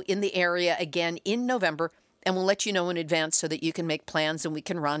Diego in the area again in November, and we'll let you know in advance so that you can make plans and we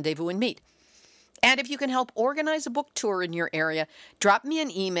can rendezvous and meet. And if you can help organize a book tour in your area, drop me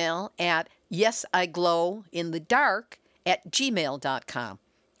an email at yesiglowinthedark@gmail.com,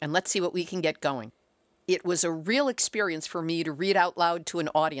 and let's see what we can get going. It was a real experience for me to read out loud to an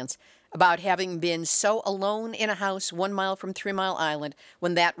audience about having been so alone in a house 1 mile from 3 Mile Island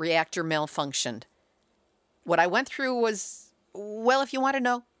when that reactor malfunctioned. What I went through was, well, if you want to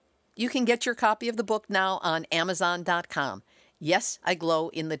know, you can get your copy of the book now on Amazon.com. Yes, I Glow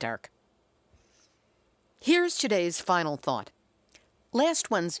in the Dark. Here's today's final thought.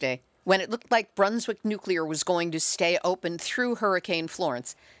 Last Wednesday, when it looked like Brunswick Nuclear was going to stay open through Hurricane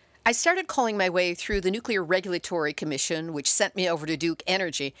Florence, I started calling my way through the Nuclear Regulatory Commission, which sent me over to Duke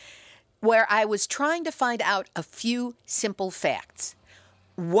Energy, where I was trying to find out a few simple facts.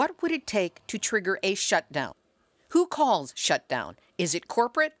 What would it take to trigger a shutdown? Who calls shutdown? Is it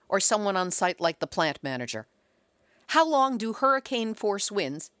corporate or someone on site like the plant manager? How long do hurricane force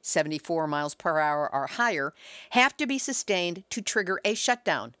winds, 74 miles per hour or higher, have to be sustained to trigger a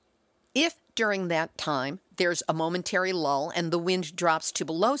shutdown? If during that time there's a momentary lull and the wind drops to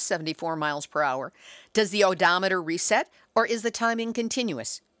below 74 miles per hour, does the odometer reset or is the timing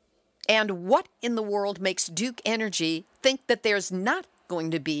continuous? And what in the world makes Duke Energy think that there's not going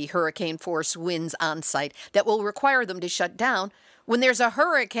to be hurricane force winds on site that will require them to shut down when there's a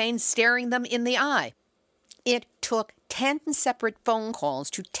hurricane staring them in the eye? It took 10 separate phone calls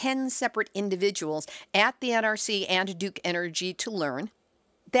to 10 separate individuals at the NRC and Duke Energy to learn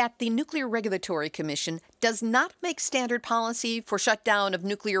that the Nuclear Regulatory Commission does not make standard policy for shutdown of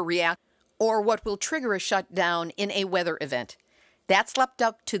nuclear reactors or what will trigger a shutdown in a weather event. That's left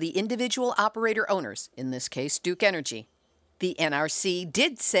up to the individual operator owners, in this case Duke Energy. The NRC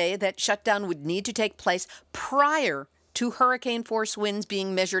did say that shutdown would need to take place prior to hurricane force winds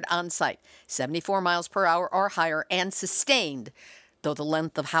being measured on site, 74 miles per hour or higher, and sustained, though the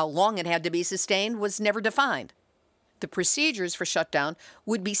length of how long it had to be sustained was never defined. The procedures for shutdown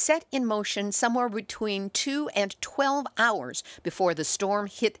would be set in motion somewhere between 2 and 12 hours before the storm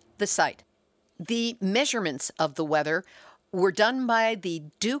hit the site. The measurements of the weather were done by the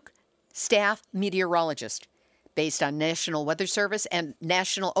Duke staff meteorologist, based on National Weather Service and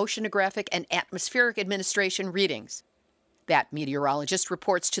National Oceanographic and Atmospheric Administration readings. That meteorologist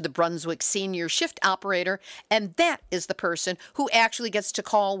reports to the Brunswick senior shift operator, and that is the person who actually gets to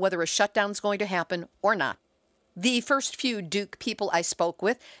call whether a shutdown's going to happen or not. The first few Duke people I spoke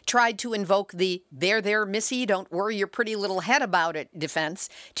with tried to invoke the there, missy, don't worry your pretty little head about it defense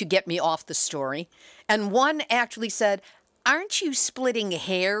to get me off the story. And one actually said, aren't you splitting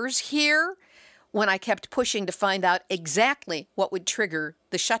hairs here? When I kept pushing to find out exactly what would trigger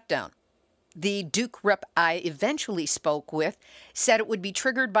the shutdown. The Duke rep I eventually spoke with said it would be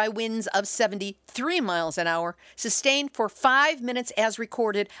triggered by winds of 73 miles an hour, sustained for 5 minutes as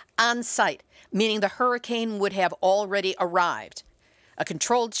recorded on site, meaning the hurricane would have already arrived. A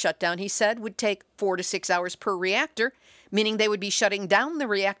controlled shutdown, he said, would take 4 to 6 hours per reactor, meaning they would be shutting down the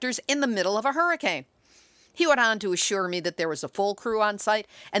reactors in the middle of a hurricane. He went on to assure me that there was a full crew on site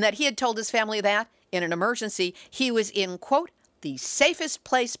and that he had told his family that, in an emergency, he was in, quote, the safest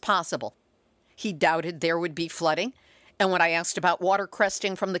place possible. He doubted there would be flooding, and when I asked about water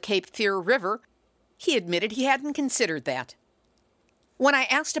cresting from the Cape Fear River, he admitted he hadn't considered that. When I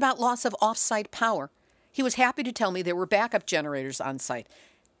asked about loss of off-site power, he was happy to tell me there were backup generators on site,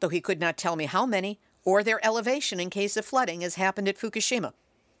 though he could not tell me how many or their elevation in case of flooding, as happened at Fukushima.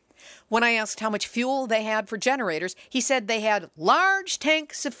 When I asked how much fuel they had for generators, he said they had large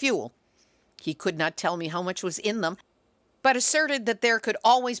tanks of fuel. He could not tell me how much was in them, but asserted that there could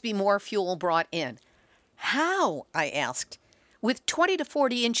always be more fuel brought in. How? I asked. With 20 to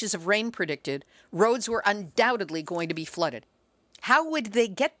 40 inches of rain predicted, roads were undoubtedly going to be flooded. How would they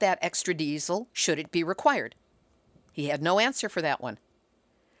get that extra diesel should it be required? He had no answer for that one.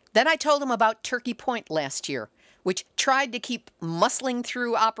 Then I told him about Turkey Point last year, which tried to keep muscling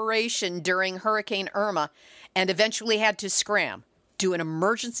through operation during Hurricane Irma and eventually had to scram, do an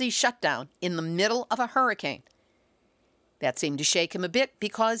emergency shutdown in the middle of a hurricane. That seemed to shake him a bit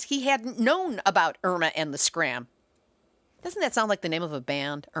because he hadn't known about Irma and the Scram. Doesn't that sound like the name of a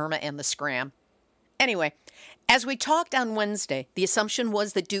band, Irma and the Scram? Anyway, as we talked on Wednesday, the assumption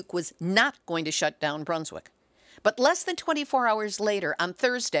was that Duke was not going to shut down Brunswick. But less than 24 hours later, on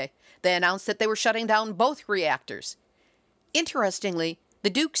Thursday, they announced that they were shutting down both reactors. Interestingly, the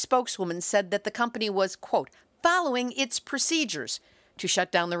Duke spokeswoman said that the company was, quote, following its procedures to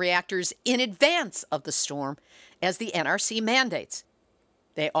shut down the reactors in advance of the storm, as the NRC mandates.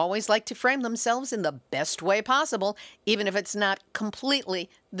 They always like to frame themselves in the best way possible, even if it's not completely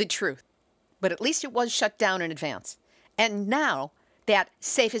the truth. But at least it was shut down in advance. And now, that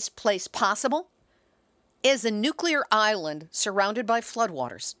safest place possible is a nuclear island surrounded by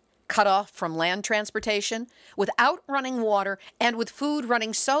floodwaters, cut off from land transportation, without running water, and with food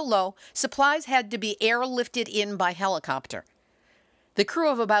running so low, supplies had to be airlifted in by helicopter. The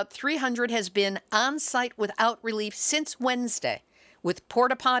crew of about 300 has been on site without relief since Wednesday, with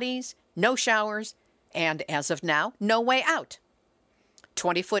porta potties, no showers, and as of now, no way out.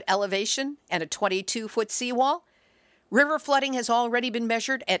 20-foot elevation and a 22-foot seawall. River flooding has already been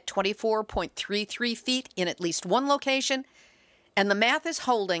measured at 24.33 feet in at least one location, And the math is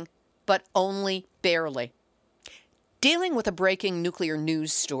holding, but only barely. Dealing with a breaking nuclear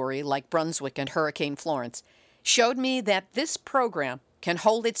news story like Brunswick and Hurricane Florence showed me that this program can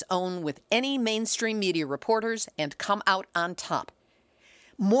hold its own with any mainstream media reporters and come out on top.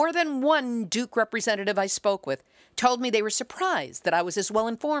 More than one Duke representative I spoke with told me they were surprised that I was as well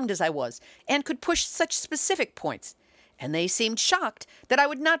informed as I was and could push such specific points. And they seemed shocked that I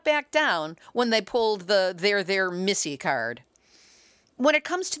would not back down when they pulled the there missy card. When it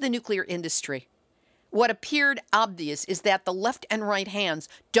comes to the nuclear industry, what appeared obvious is that the left and right hands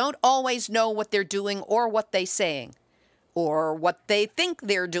don't always know what they're doing or what they're saying, or what they think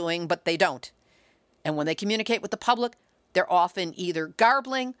they're doing, but they don't. And when they communicate with the public, they're often either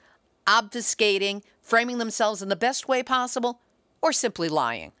garbling, obfuscating, framing themselves in the best way possible, or simply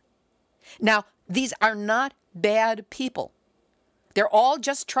lying. Now, these are not bad people. They're all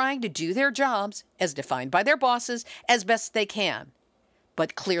just trying to do their jobs, as defined by their bosses, as best they can.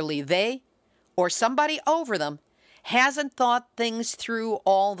 But clearly they, or somebody over them, hasn't thought things through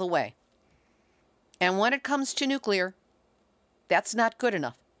all the way. And when it comes to nuclear, that's not good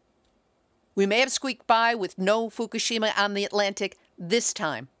enough. We may have squeaked by with no Fukushima on the Atlantic this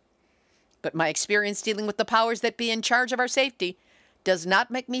time, but my experience dealing with the powers that be in charge of our safety does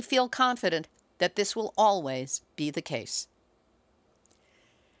not make me feel confident that this will always be the case.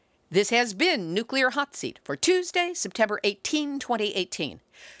 This has been Nuclear Hot Seat for Tuesday, September 18, 2018.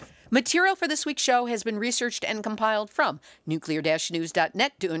 Material for this week's show has been researched and compiled from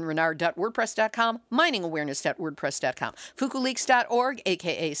nuclear-news.net, duanrenard.wordpress.com, miningawareness.wordpress.com, fukuleaks.org,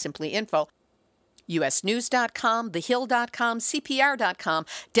 a.k.a. Simply Info, usnews.com, thehill.com, cpr.com,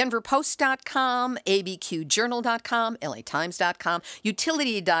 denverpost.com, abqjournal.com, latimes.com,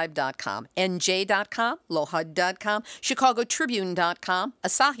 utilitydive.com, nj.com, lohud.com, chicagotribune.com,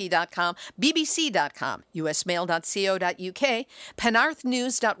 asahi.com, bbc.com, usmail.co.uk,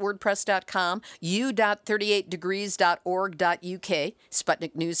 penarthnews.wordpress.com, u.38degrees.org.uk,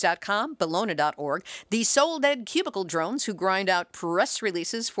 sputniknews.com, bellona.org, the Soul Dead Cubicle Drones who grind out press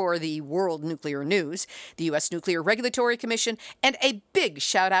releases for the World Nuclear News, the U.S. Nuclear Regulatory Commission, and a big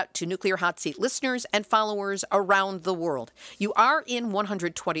shout out to Nuclear Hot Seat listeners and followers around the world. You are in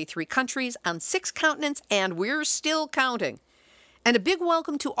 123 countries on 6 continents, and we're still counting. And a big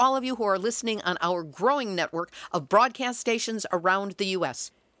welcome to all of you who are listening on our growing network of broadcast stations around the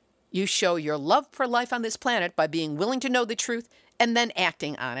U.S. You show your love for life on this planet by being willing to know the truth and then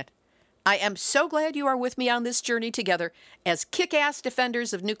acting on it. I am so glad you are with me on this journey together as kick-ass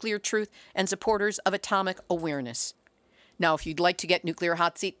defenders of nuclear truth and supporters of atomic awareness. Now, if you'd like to get Nuclear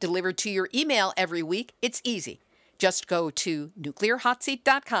Hot Seat delivered to your email every week, it's easy. Just go to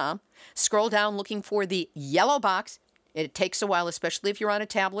nuclearhotseat.com, scroll down looking for the yellow box. It takes a while, especially if you're on a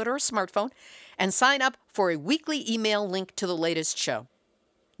tablet or a smartphone, and sign up for a weekly email link to the latest show.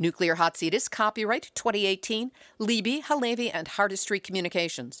 Nuclear Hot Seat is copyright 2018, Libby, Halevi, and Hardestry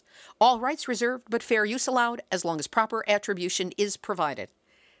Communications. All rights reserved, but fair use allowed as long as proper attribution is provided.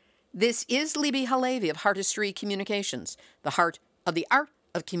 This is Libby Halevi of Hardestry Communications, the heart of the art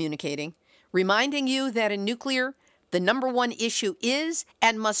of communicating, reminding you that in nuclear, the number one issue is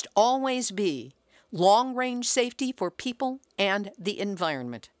and must always be long-range safety for people and the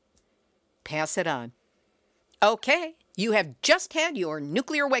environment. Pass it on. Okay. You have just had your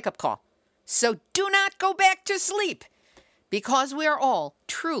nuclear wake-up call, so do not go back to sleep, because we are all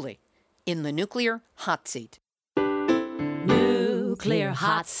truly in the nuclear hot seat. Nuclear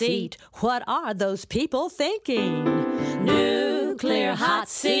hot seat, what are those people thinking? Nuclear hot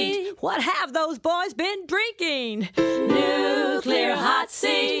seat, what have those boys been drinking? Nuclear hot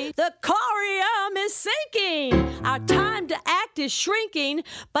seat, the corium is sinking. Our time to act is shrinking,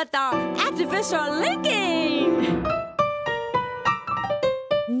 but our activists are linking.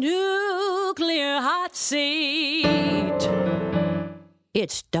 Nuclear hot seat.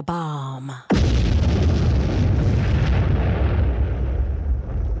 It's the bomb.